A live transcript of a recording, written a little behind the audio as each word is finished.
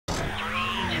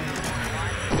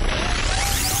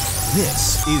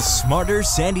This is Smarter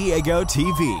San Diego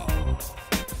TV.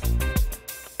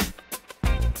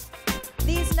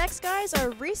 These next guys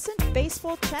are recent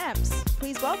baseball champs.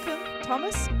 Please welcome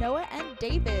Thomas, Noah, and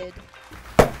David.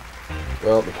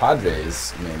 Well, the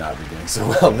Padres may not be doing so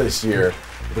well this year.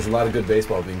 There's a lot of good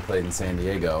baseball being played in San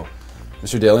Diego.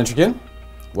 Mr. Dale Entrekin,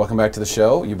 welcome back to the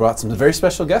show. You brought some very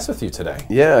special guests with you today.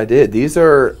 Yeah, I did. These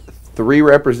are three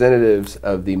representatives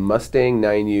of the Mustang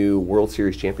 9U World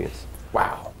Series champions.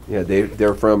 Wow. Yeah,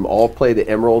 they're from all play the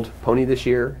Emerald Pony this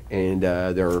year, and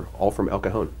they're all from El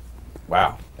Cajon.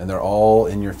 Wow. And they're all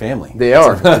in your family. They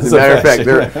are. As a matter of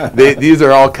fact, these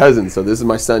are all cousins. So this is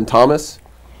my son Thomas,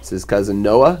 this is his cousin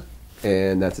Noah,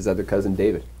 and that's his other cousin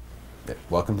David.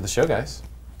 Welcome to the show, guys.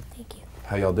 Thank you.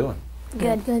 How y'all doing?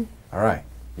 Good. Good. All right.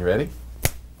 You ready?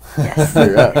 Yes.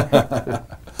 You're up.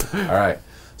 All right.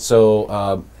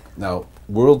 So now,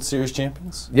 World Series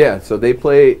champions? Yeah, so they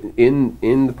play in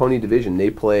the pony division. They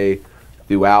play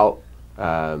throughout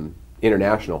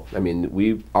international. I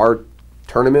mean, our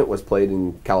tournament was played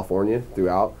in California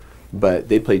throughout, but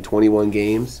they played 21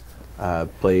 games. They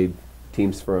played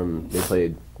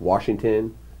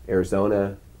Washington,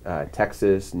 Arizona,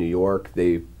 Texas, New York.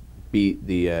 They beat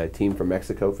the team from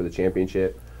Mexico for the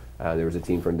championship. There was a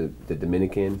team from the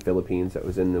Dominican, Philippines that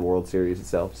was in the World Series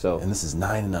itself. So, And this is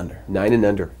 9 and under. 9 and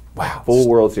under. Wow. Full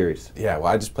World Series. Yeah, well,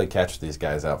 I just play catch with these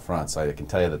guys out front, so I can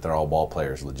tell you that they're all ball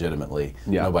players legitimately.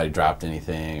 Yeah. Nobody dropped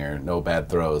anything or no bad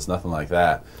throws, nothing like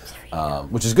that,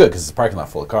 which is good because it's a parking lot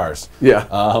full of cars. Yeah.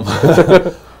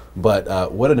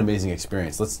 But what an amazing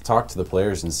experience. Let's talk to the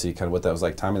players and see kind of what that was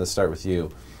like. Tommy, let's start with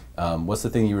you. What's the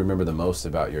thing you remember the most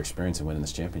about your experience in winning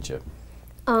this championship?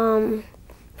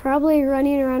 Probably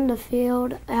running around the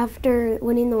field after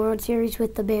winning the World Series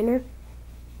with the banner.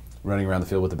 Running around the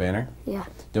field with the banner? Yeah.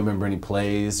 Do you remember any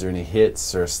plays or any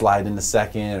hits or slide into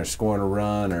second or scoring a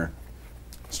run or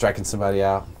striking somebody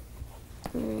out?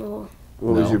 No.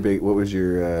 What was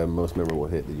your most memorable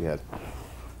hit that you had?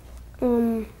 I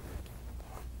don't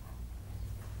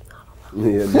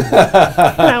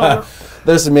know.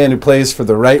 There's a man who plays for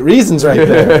the right reasons right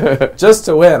there. Just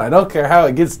to win. I don't care how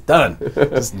it gets done.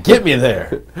 Just get me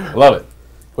there. Love it.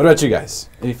 What about you guys?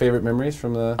 Any favorite memories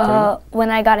from the tournament? When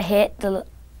I got a hit, the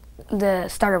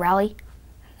starter rally.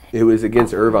 It was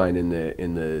against Irvine in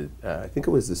the I think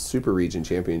it was the Super Region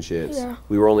Championships. Yeah.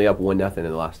 We were only up 1-0 in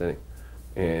the last inning,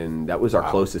 and that was our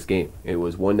closest game. It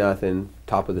was 1-0,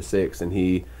 top of the sixth, and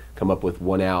he come up with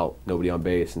 1 out, nobody on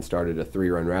base, and started a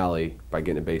 3-run rally by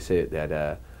getting a base hit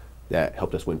that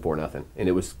helped us win 4-0. And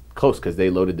it was close because they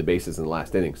loaded the bases in the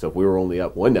last inning. So if we were only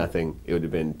up 1-0, it would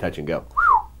have been touch and go.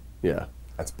 Yeah.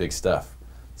 That's big stuff.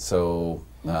 So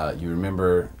you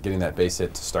remember getting that base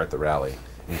hit to start the rally.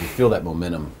 And you feel that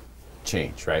momentum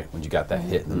change, right? When you got that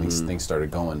hit and then things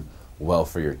started going well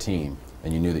for your team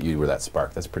and you knew that you were that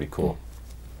spark. That's pretty cool.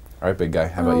 All right, big guy,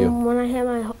 how about you? When I hit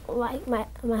my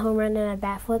home run and I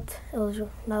bat flipped, that was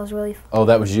really fun. Oh,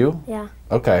 that was you? Yeah.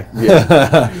 Okay.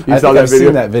 Yeah. I think I've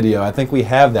seen that video. I think we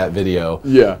have that video.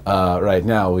 Yeah. Right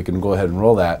now, we can go ahead and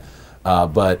roll that.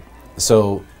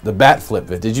 So the bat flip,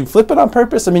 did you flip it on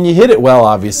purpose? I mean, you hit it well,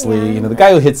 obviously. Yeah. You know, the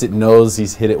guy who hits it knows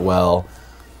he's hit it well.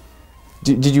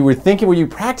 Were you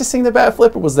practicing the bat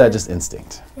flip, or was that just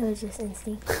instinct? It was just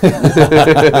instinct.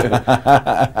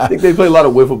 I think they play a lot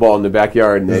of wiffle ball in the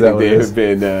backyard, and I think they what it have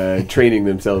been training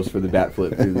themselves for the bat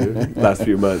flip through the last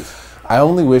few months. I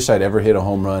only wish I'd ever hit a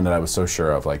home run that I was so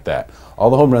sure of like that. All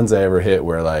the home runs I ever hit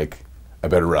were like, I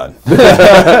better run.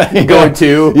 Going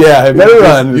two? Yeah, I better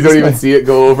run. You don't even see it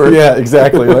go over? Yeah,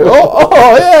 exactly. Like,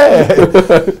 oh,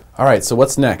 yeah. All right, so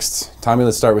what's next? Tommy,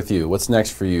 let's start with you. What's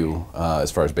next for you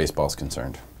as far as baseball is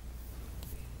concerned?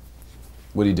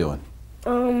 What are you doing?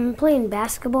 Playing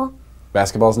basketball.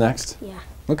 Basketball's next? Yeah.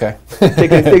 Okay.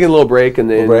 Taking a little break and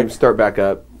then start back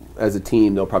up. As a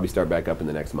team, they'll probably start back up in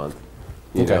the next month.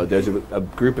 You know, there's a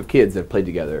group of kids that have played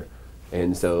together,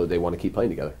 and so they want to keep playing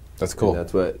together. That's cool. And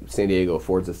that's what San Diego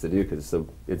affords us to do because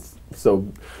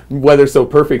weather's so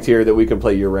perfect here that we can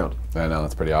play year round. I know,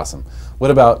 that's pretty awesome.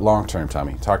 What about long term,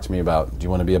 Tommy? Talk to me about, do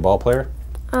you want to be a ball player?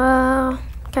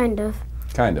 Kind of.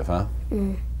 Kind of, huh?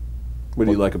 What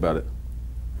do you like about it?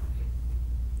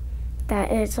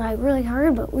 That it's like really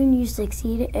hard, but when you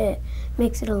succeed, it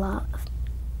makes it a lot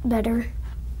better.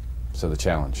 So the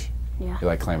challenge. Yeah. You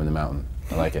like climbing the mountain.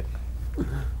 I like it. How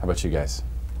about you guys?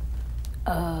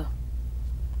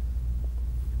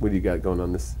 What do you got going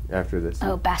on after this?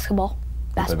 Oh, basketball.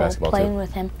 Basketball Playing too?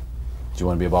 with him. Do you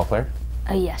want to be a ball player?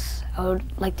 Yes. I would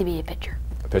like to be a pitcher.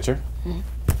 A pitcher?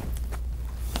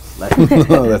 Like,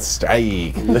 Oh, that's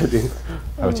strike. How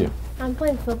about you? I'm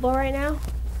playing football right now.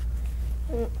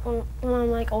 When I'm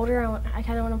like older, I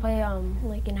kind of want to play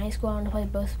like in high school. I want to play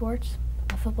both sports,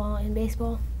 football and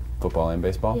baseball. Football and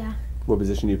baseball? Yeah. What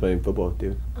position do you play in football,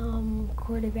 dude?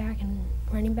 Quarterback and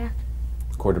running back.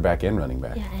 Quarterback and running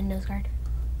back. Yeah, and nose guard.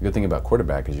 The good thing about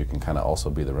quarterback is you can kind of also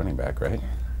be the running back, right?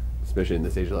 Especially in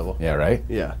this age level. Yeah, right?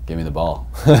 Yeah. Give me the ball.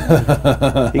 He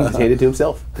can just hand it to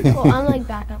himself. Well, I'm like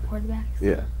backup quarterback.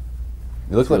 Yeah.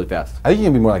 You look Really like, fast. I think you're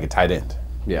going to be more like a tight end.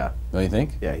 Yeah. Don't you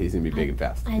think? Yeah, he's going to be big and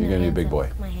fast. I You're know gonna be a hands big up. boy.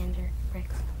 My hands are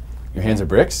bricks. Your hands are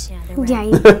bricks? Yeah, they're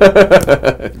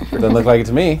Yeah. Doesn't look like it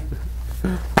to me.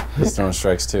 He's throwing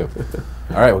strikes too.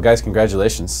 All right, well, guys,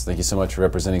 congratulations. Thank you so much for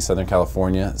representing Southern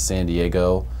California, San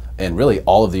Diego, and really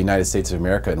all of the United States of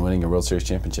America and winning a World Series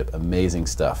championship. Amazing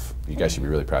stuff. You guys should be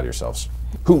really proud of yourselves.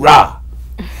 Hoorah!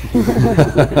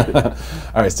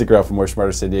 All right, stick around for more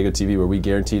Smarter San Diego TV, where we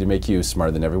guarantee to make you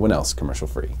smarter than everyone else, commercial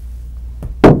free.